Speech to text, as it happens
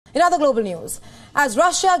In other global news, as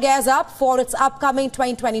Russia gears up for its upcoming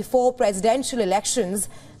 2024 presidential elections,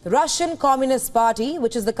 the Russian Communist Party,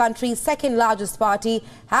 which is the country's second largest party,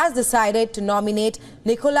 has decided to nominate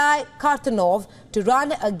Nikolai Kharitonov to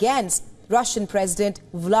run against Russian President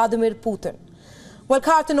Vladimir Putin. Well,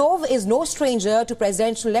 Kharitonov is no stranger to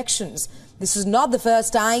presidential elections. This is not the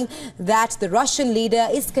first time that the Russian leader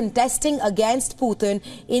is contesting against Putin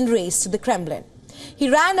in race to the Kremlin. He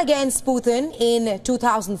ran against Putin in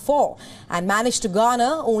 2004 and managed to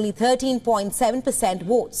garner only 13.7%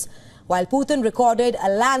 votes, while Putin recorded a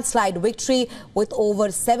landslide victory with over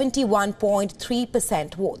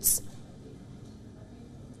 71.3% votes.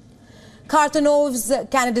 Kharitonov's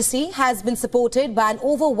candidacy has been supported by an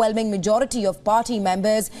overwhelming majority of party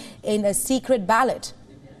members in a secret ballot.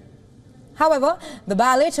 However, the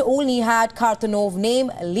ballot only had Kharitonov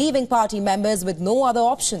name, leaving party members with no other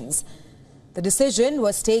options. The decision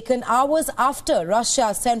was taken hours after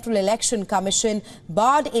Russia's Central Election Commission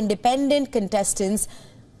barred independent contestant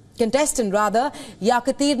Yekaterina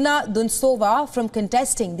Duntsova from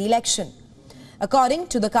contesting the election. According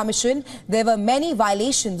to the commission, there were many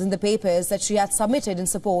violations in the papers that she had submitted in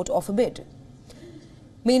support of a bid.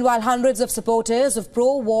 Meanwhile, hundreds of supporters of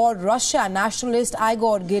pro-war Russia nationalist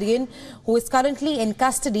Igor Girkin, who is currently in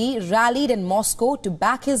custody, rallied in Moscow to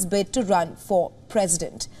back his bid to run for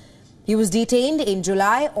president. He was detained in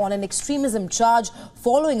July on an extremism charge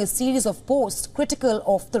following a series of posts critical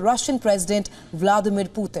of the Russian President Vladimir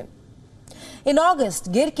Putin. In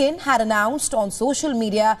August, Girkin had announced on social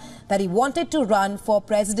media that he wanted to run for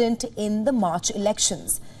president in the March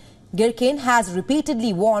elections. Girkin has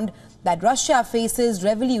repeatedly warned that Russia faces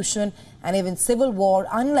revolution and even civil war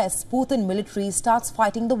unless Putin military starts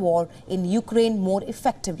fighting the war in Ukraine more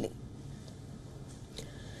effectively.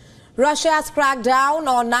 Russia has cracked down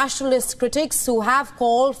on nationalist critics who have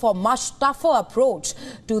called for a much tougher approach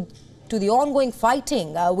to the ongoing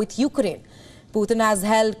fighting with Ukraine. Putin has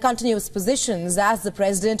held continuous positions as the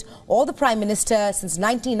president or the prime minister since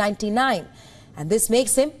 1999, and this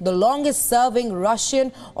makes him the longest-serving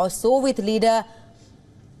Russian or Soviet leader.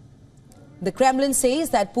 The Kremlin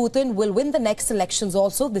says that Putin will win the next elections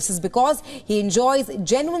also. This is because he enjoys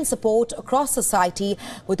genuine support across society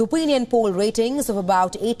with opinion poll ratings of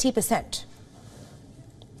about 80%.